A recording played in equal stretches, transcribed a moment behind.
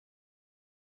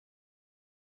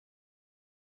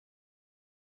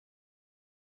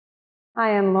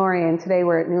Hi, I'm Lori, and today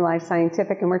we're at New Life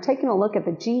Scientific, and we're taking a look at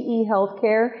the GE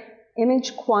Healthcare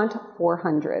ImageQuant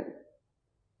 400.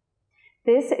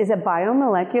 This is a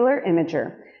biomolecular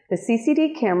imager. The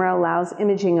CCD camera allows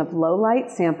imaging of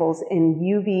low-light samples in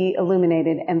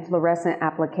UV-illuminated and fluorescent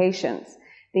applications.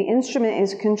 The instrument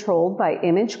is controlled by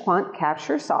ImageQuant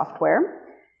capture software.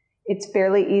 It's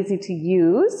fairly easy to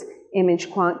use.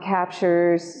 ImageQuant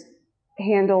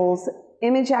handles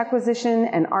image acquisition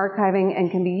and archiving and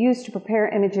can be used to prepare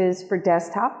images for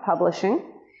desktop publishing.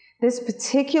 This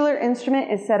particular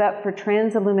instrument is set up for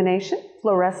transillumination,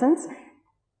 fluorescence,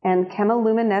 and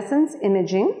chemiluminescence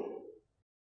imaging.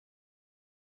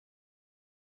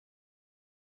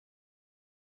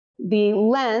 The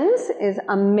lens is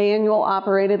a manual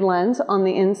operated lens on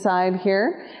the inside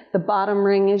here. The bottom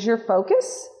ring is your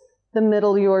focus, the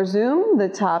middle your zoom, the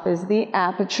top is the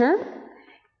aperture.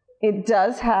 It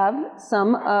does have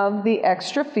some of the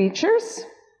extra features.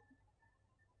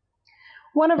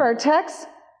 One of our techs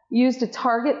used a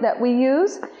target that we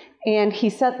use, and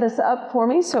he set this up for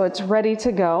me so it's ready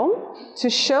to go to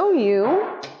show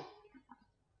you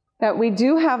that we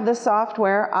do have the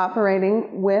software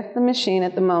operating with the machine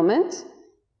at the moment.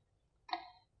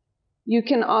 You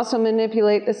can also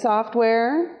manipulate the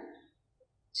software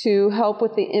to help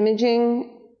with the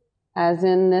imaging, as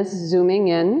in this zooming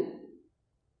in.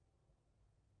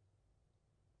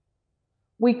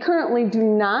 We currently do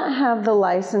not have the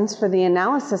license for the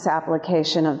analysis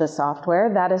application of the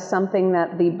software. That is something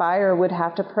that the buyer would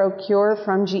have to procure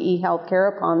from GE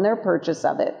Healthcare upon their purchase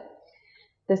of it.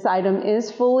 This item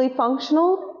is fully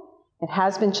functional. It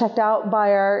has been checked out by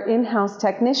our in-house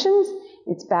technicians.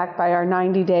 It's backed by our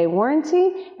 90-day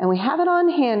warranty, and we have it on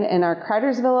hand in our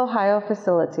Cartersville, Ohio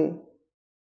facility.